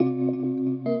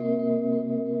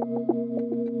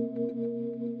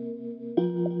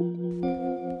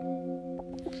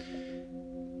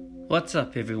What's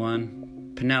up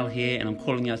everyone, Pernell here, and I'm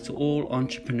calling out to all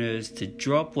entrepreneurs to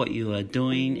drop what you are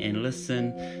doing and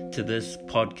listen to this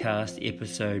podcast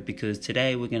episode, because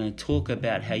today we're going to talk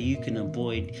about how you can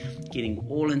avoid getting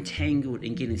all entangled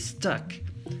and getting stuck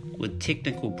with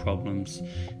technical problems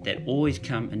that always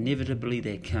inevitably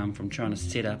come from trying to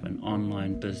set up an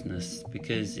online business.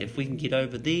 Because if we can get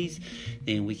over these,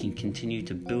 then we can continue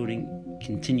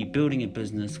building a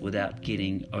business without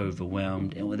getting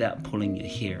overwhelmed and without pulling your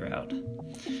hair out.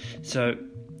 So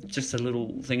just a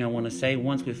little thing I want to say: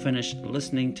 once we've finished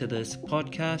listening to this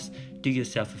podcast, do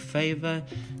yourself a favor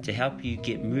to help you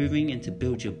get moving and to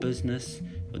build your business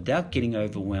without getting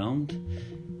overwhelmed.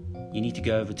 You need to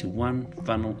go over to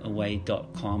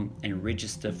onefunnelaway.com and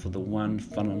register for the One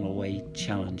Funnel Away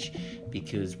Challenge,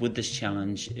 because with this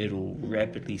challenge, it'll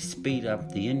rapidly speed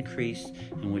up the increase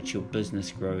in which your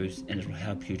business grows, and it'll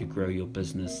help you to grow your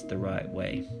business the right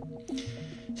way.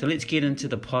 So let's get into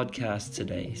the podcast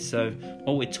today. So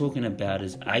what we're talking about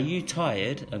is, are you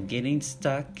tired of getting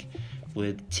stuck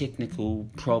with technical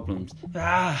problems?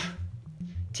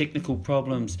 Technical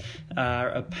problems are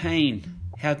a pain.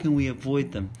 How can we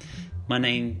avoid them? My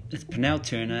name is Pernell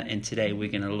Turner, and today we're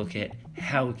going to look at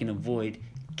how we can avoid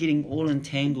getting all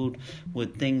entangled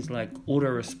with things like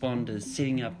autoresponders,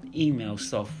 setting up email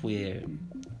software,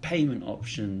 payment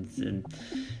options, and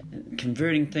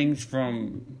converting things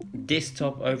from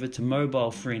desktop over to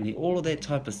mobile friendly, all of that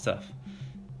type of stuff.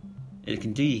 It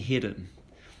can do your head in.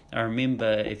 I remember,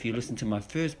 if you listen to my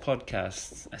first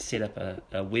podcast, I set up a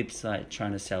website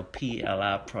trying to sell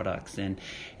PLR products, and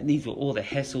these were all the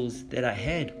hassles that I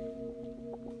had.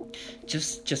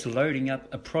 Just loading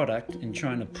up a product and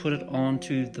trying to put it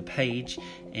onto the page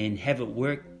and have it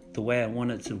work the way I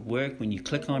want it to work. When you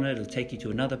click on it, it'll take you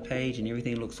to another page and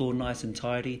everything looks all nice and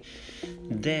tidy.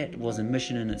 That was a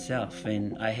mission in itself,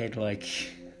 and I had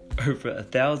over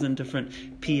 1,000 different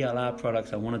PLR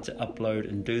products I wanted to upload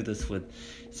and do this with.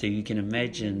 So you can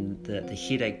imagine the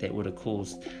headache that would have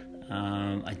caused.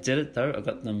 I did it though. I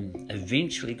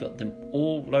eventually got them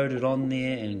all loaded on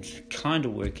there and kind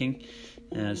of working.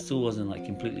 Still wasn't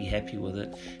completely happy with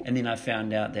it. And then I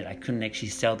found out that I couldn't actually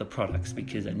sell the products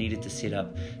because I needed to set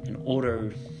up an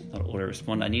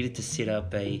autoresponder. I needed to set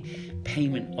up a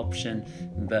payment option,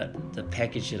 but the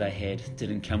package that I had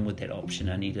didn't come with that option.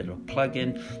 I needed a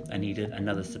plugin, I needed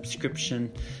another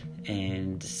subscription,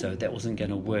 and so that wasn't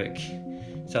going to work.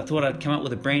 So I thought I'd come up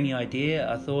with a brand new idea.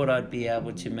 I thought I'd be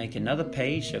able to make another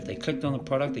page. So if they clicked on the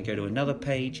product, they go to another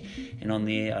page, and on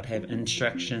there I'd have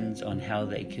instructions on how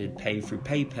they could pay through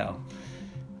PayPal.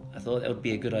 I thought that would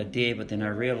be a good idea, but then I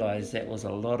realized that was a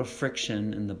lot of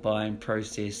friction in the buying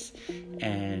process,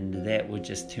 and that would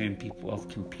just turn people off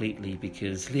completely.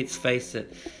 Because let's face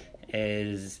it,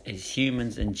 as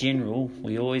humans in general,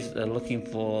 we always are looking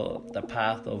for the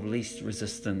path of least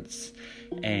resistance.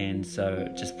 And so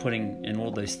just putting in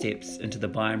all those steps into the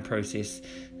buying process,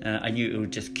 I knew it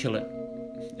would just kill it.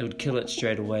 It would kill it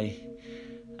straight away.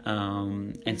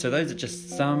 And so those are just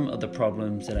some of the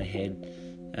problems that I had.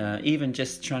 Even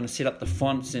just trying to set up the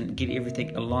fonts and get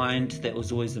everything aligned, that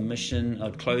was always the mission.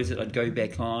 I'd close it, I'd go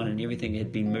back on, and everything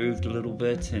had been moved a little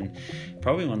bit. And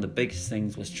probably one of the biggest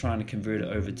things was trying to convert it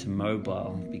over to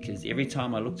mobile, because every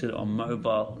time I looked at it on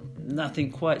mobile,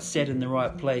 nothing quite sat in the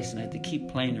right place, and I had to keep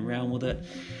playing around with it.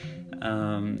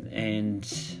 And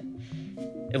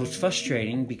it was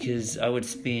frustrating because I would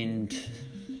spend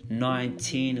 9,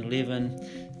 10,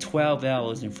 11, 12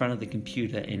 hours in front of the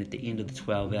computer, and at the end of the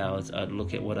 12 hours I'd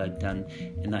look at what I'd done,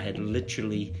 and I had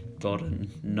literally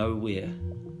gotten nowhere.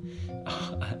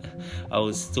 I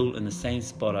was still in the same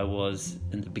spot I was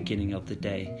in the beginning of the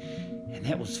day, and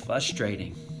that was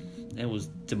frustrating. That was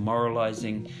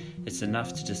demoralizing. It's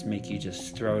enough to just make you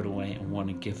just throw it away and want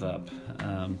to give up.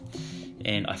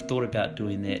 And I've thought about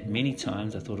doing that many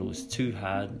times. I thought it was too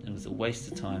hard. It was a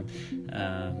waste of time.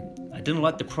 I didn't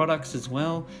like the products as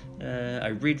well. I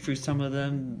read through some of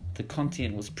them. The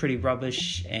content was pretty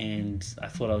rubbish, and I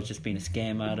thought I was just being a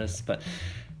scam artist. But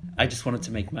I just wanted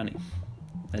to make money.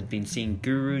 I'd been seeing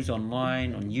gurus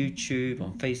online, on YouTube,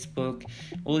 on Facebook,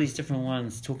 all these different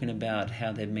ones talking about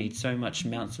how they've made so much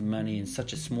amounts of money in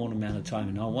such a small amount of time,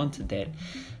 and I wanted that.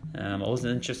 I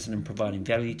wasn't interested in providing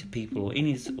value to people or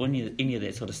any of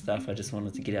that sort of stuff. I just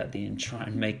wanted to get out there and try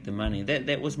and make the money.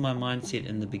 That was my mindset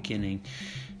in the beginning.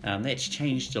 That's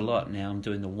changed a lot now. I'm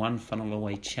doing the One Funnel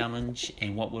Away Challenge,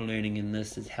 and what we're learning in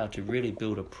this is how to really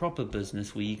build a proper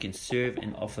business where you can serve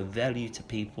and offer value to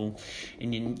people,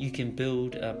 and you can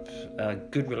build up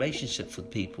good relationships with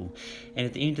people. And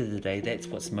at the end of the day, that's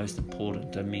what's most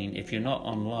important. I mean, if you're not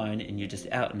online and you're just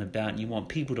out and about and you want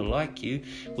people to like you,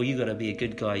 well, you got to be a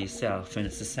good guy yourself. And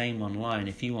it's the same online.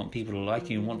 If you want people to like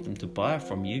you and want them to buy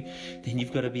from you, then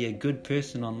you've got to be a good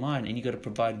person online, and you've got to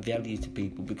provide value to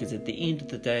people, because at the end of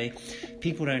the day,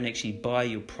 people don't actually buy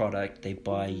your product, they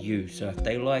buy you. So if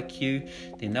they like you,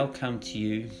 then they'll come to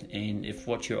you, and if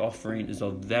what you're offering is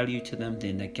of value to them,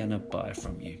 then they're gonna buy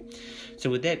from you. So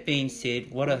with that being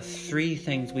said, what are 3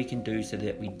 things we can do so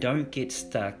that we don't get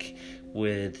stuck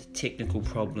with technical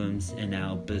problems in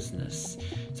our business?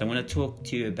 So I'm going to talk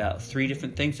to you about 3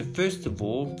 different things. So first of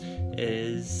all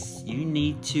is you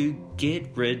need to get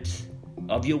rid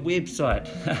of your website.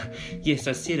 Yes,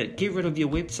 I said it. Get rid of your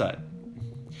website.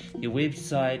 Your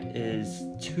website is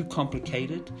too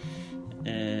complicated.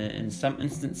 In some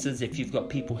instances, if you've got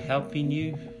people helping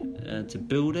you to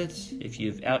build it, if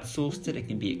you've outsourced it, it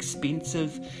can be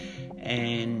expensive.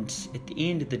 And at the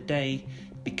end of the day,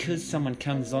 because someone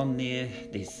comes on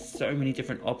there's so many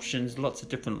different options, lots of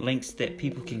different links that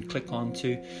people can click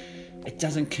onto. It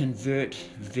doesn't convert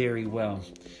very well.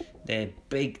 They're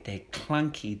big, they're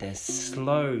clunky, they're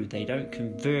slow, they don't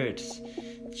convert.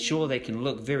 Sure, they can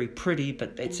look very pretty,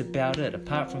 but that's about it.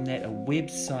 Apart from that, a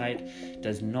website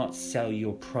does not sell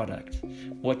your product.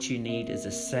 What you need is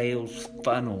a sales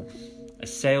funnel. A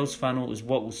sales funnel is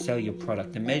what will sell your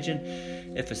product. Imagine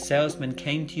if a salesman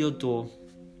came to your door,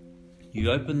 you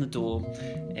open the door,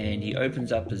 and he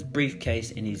opens up his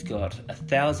briefcase, and he's got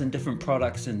 1,000 different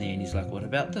products in there, and he's like, what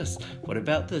about this? What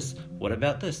about this? What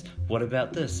about this? What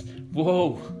about this?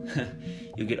 Whoa!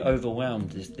 You'll get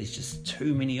overwhelmed. There's just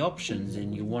too many options,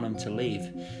 and you want them to leave.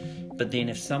 But then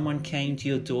if someone came to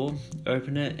your door,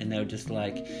 open it, and they were just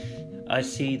like, I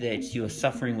see that you are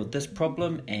suffering with this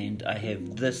problem, and I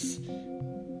have this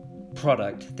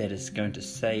product that is going to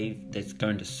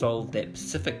solve that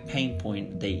specific pain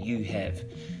point that you have.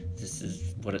 This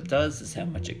is what it does, this is how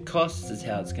much it costs, this is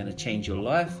how it's going to change your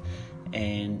life,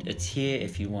 and it's here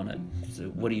if you want it. So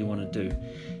what do you want to do?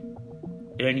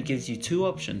 It only gives you 2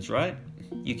 options, right?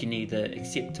 You can either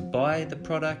accept to buy the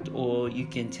product, or you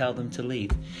can tell them to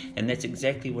leave. And that's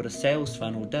exactly what a sales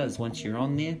funnel does. Once you're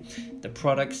on there, the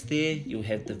product's there, you'll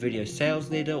have the video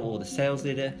sales letter or the sales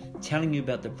letter telling you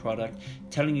about the product,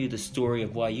 telling you the story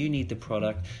of why you need the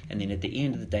product, and then at the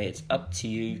end of the day, it's up to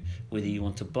you whether you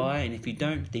want to buy, and if you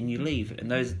don't, then you leave.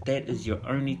 And that is your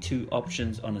only 2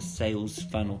 options on a sales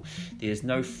funnel. There's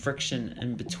no friction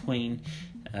in between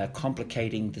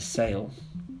complicating the sale.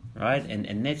 Right?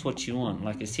 And that's what you want.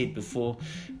 Like I said before,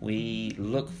 we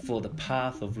look for the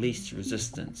path of least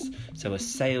resistance. So a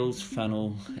sales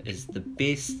funnel is the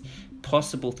best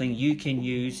possible thing you can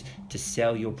use to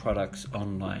sell your products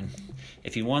online.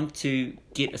 If you want to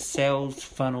get a sales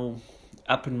funnel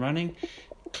up and running,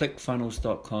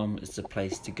 ClickFunnels.com is the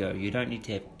place to go. You don't need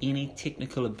to have any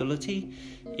technical ability.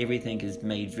 Everything is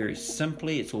made very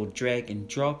simply. It's all drag and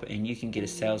drop, and you can get a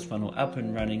sales funnel up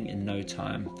and running in no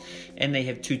time. And they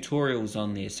have tutorials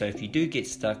on there, so if you do get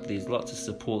stuck, there's lots of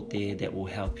support there that will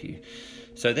help you.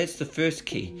 So that's the first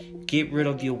key. Get rid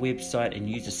of your website and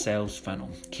use a sales funnel.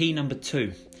 Key number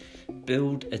 2,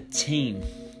 build a team.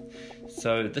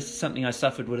 So this is something I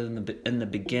suffered with in the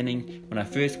beginning. When I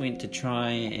first went to try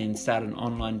and start an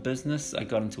online business, I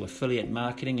got into affiliate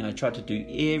marketing, and I tried to do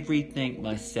everything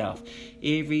myself.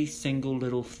 Every single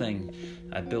little thing.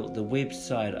 I built the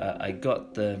website, I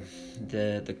got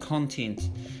the content,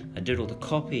 I did all the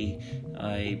copy,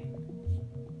 I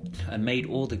made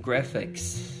all the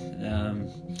graphics.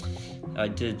 I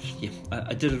did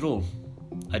it all.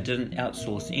 I didn't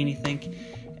outsource anything.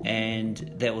 And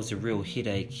that was a real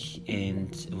headache,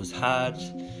 and it was hard.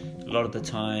 A lot of the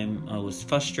time I was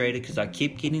frustrated because I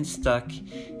kept getting stuck,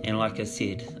 and like I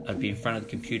said, I'd be in front of the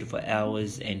computer for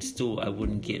hours and still I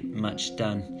wouldn't get much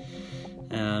done.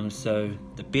 So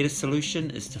the better solution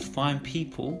is to find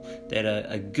people that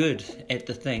are good at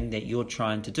the thing that you're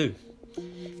trying to do.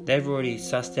 They've already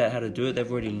sussed out how to do it,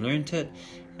 they've already learned it.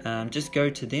 Just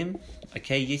go to them.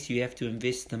 Okay, yes, you have to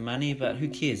invest the money, but who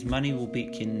cares? Money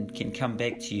can come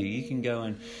back to you. You can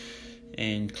go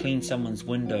and clean someone's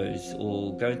windows,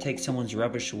 or go and take someone's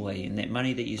rubbish away, and that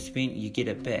money that you spent, you get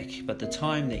it back. But the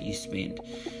time that you spent,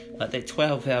 like that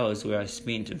 12 hours where I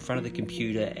spent in front of the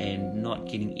computer and not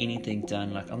getting anything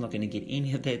done, like I'm not going to get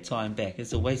any of that time back.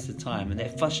 It's a waste of time, and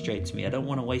that frustrates me. I don't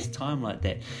want to waste time like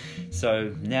that.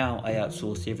 So now I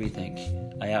outsource everything.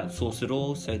 I outsource it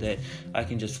all so that I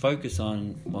can just focus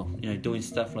on, doing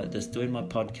stuff like this, doing my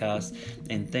podcast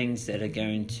and things that are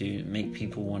going to make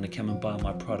people want to come and buy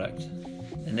my product.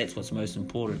 And that's what's most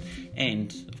important.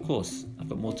 And of course, I've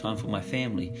got more time for my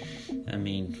family. I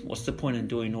mean, what's the point in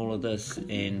doing all of this?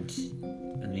 And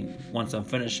I mean, once I'm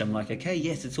finished, I'm like, okay,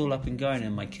 yes, it's all up and going,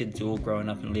 and my kids are all growing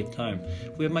up and left home.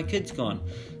 Where have my kids gone?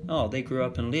 Oh, they grew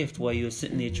up and left while you were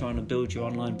sitting there trying to build your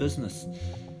online business.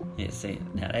 Yeah, see,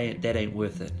 now that ain't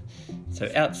worth it. So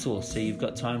outsource, so you've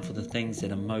got time for the things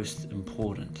that are most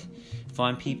important.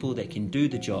 Find people that can do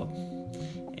the job,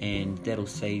 and that'll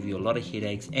save you a lot of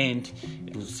headaches, and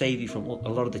it'll save you from a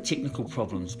lot of the technical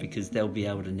problems because they'll be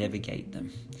able to navigate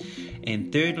them.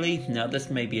 And thirdly, now this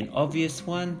may be an obvious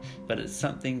one, but it's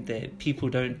something that people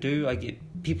don't do.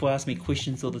 People ask me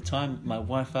questions all the time. My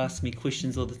wife asks me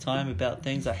questions all the time about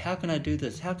things like, how can I do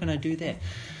this? How can I do that?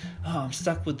 Oh, I'm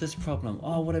stuck with this problem.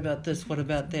 Oh, what about this? What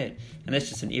about that? And that's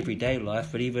just in everyday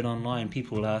life, but even online,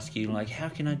 people will ask you like, how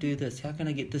can I do this? How can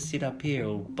I get this set up here,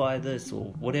 or buy this,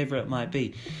 or whatever it might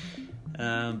be?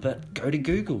 But go to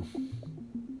Google.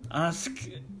 Ask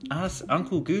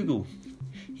Uncle Google.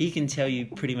 He can tell you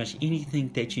pretty much anything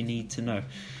that you need to know.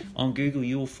 On Google,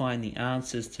 you will find the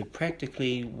answers to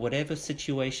practically whatever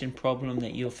situation, problem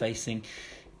that you're facing.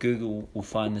 Google will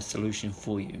find the solution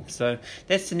for you. So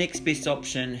that's the next best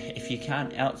option. If you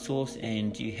can't outsource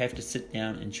and you have to sit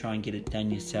down and try and get it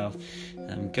done yourself,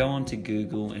 go on to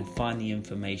Google and find the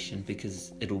information,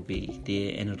 because it'll be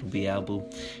there and it'll be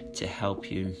able to help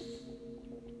you.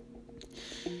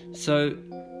 So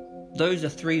those are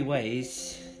 3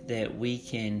 ways that we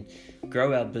can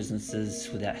grow our businesses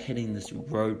without hitting this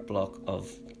roadblock of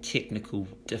technical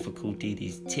difficulty,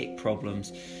 these tech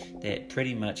problems that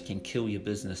pretty much can kill your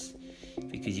business,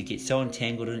 because you get so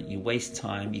entangled in it, you waste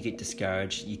time, you get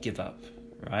discouraged, you give up,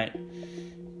 right?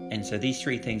 And so these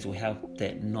 3 things will help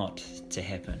that not to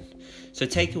happen. So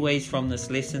takeaways from this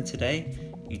lesson today: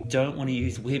 you don't want to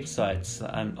use websites.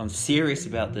 I'm serious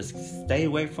about this. Stay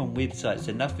away from websites.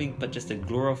 They're nothing but just a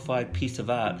glorified piece of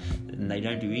art, and they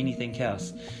don't do anything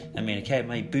else. I mean, okay, it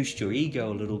may boost your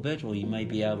ego a little bit, or you may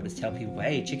be able to tell people,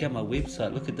 hey, check out my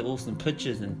website, look at the awesome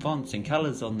pictures and fonts and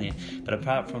colors on there. But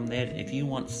apart from that, if you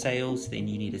want sales, then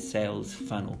you need a sales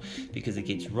funnel, because it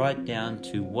gets right down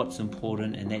to what's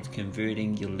important, and that's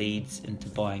converting your leads into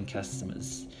buying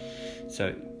customers.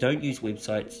 So don't use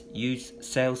websites, use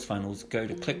sales funnels. Go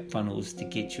to ClickFunnels to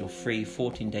get your free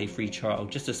 14-day free trial,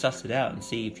 just to suss it out and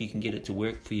see if you can get it to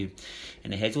work for you.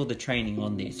 And it has all the training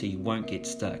on there, so you won't get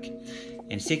stuck.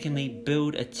 And secondly,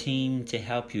 build a team to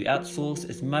help you. Outsource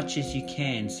as much as you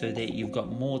can so that you've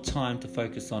got more time to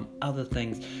focus on other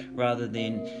things, rather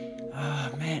than, how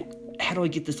do I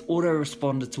get this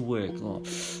autoresponder to work? Or,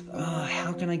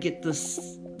 how can I get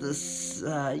this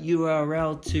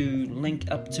URL to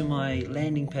link up to my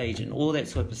landing page, and all that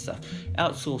sort of stuff.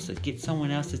 Outsource it. Get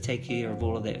someone else to take care of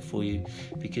all of that for you,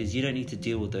 because you don't need to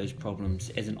deal with those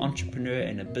problems. As an entrepreneur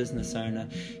and a business owner,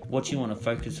 what you want to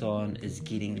focus on is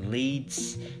getting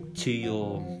leads to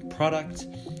your product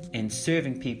and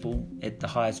serving people at the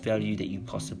highest value that you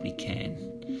possibly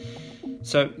can.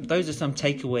 So those are some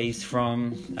takeaways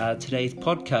from today's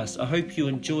podcast. I hope you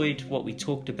enjoyed what we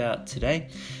talked about today.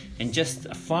 And just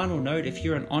a final note, if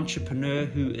you're an entrepreneur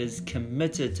who is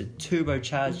committed to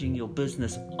turbocharging your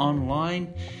business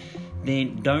online,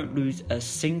 then don't lose a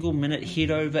single minute.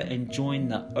 Head over and join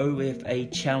the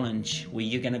OFA Challenge, where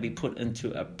you're going to be put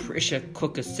into a pressure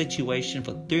cooker situation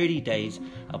for 30 days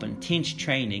of intense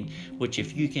training, which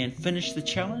if you can finish the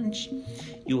challenge,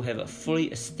 you'll have a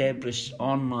fully established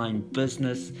online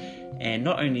business. And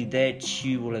not only that,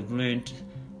 you will have learned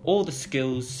all the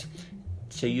skills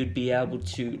so you'd be able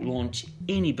to launch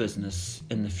any business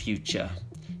in the future.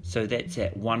 So that's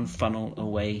at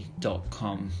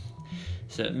onefunnelaway.com.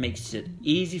 So it makes it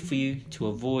easy for you to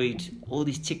avoid all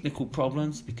these technical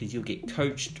problems, because you'll get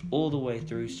coached all the way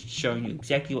through, showing you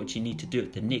exactly what you need to do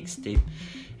at the next step.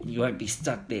 And you won't be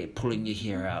stuck there pulling your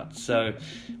hair out. So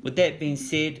with that being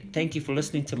said, thank you for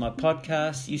listening to my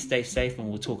podcast. You stay safe, and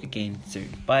we'll talk again soon.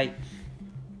 Bye.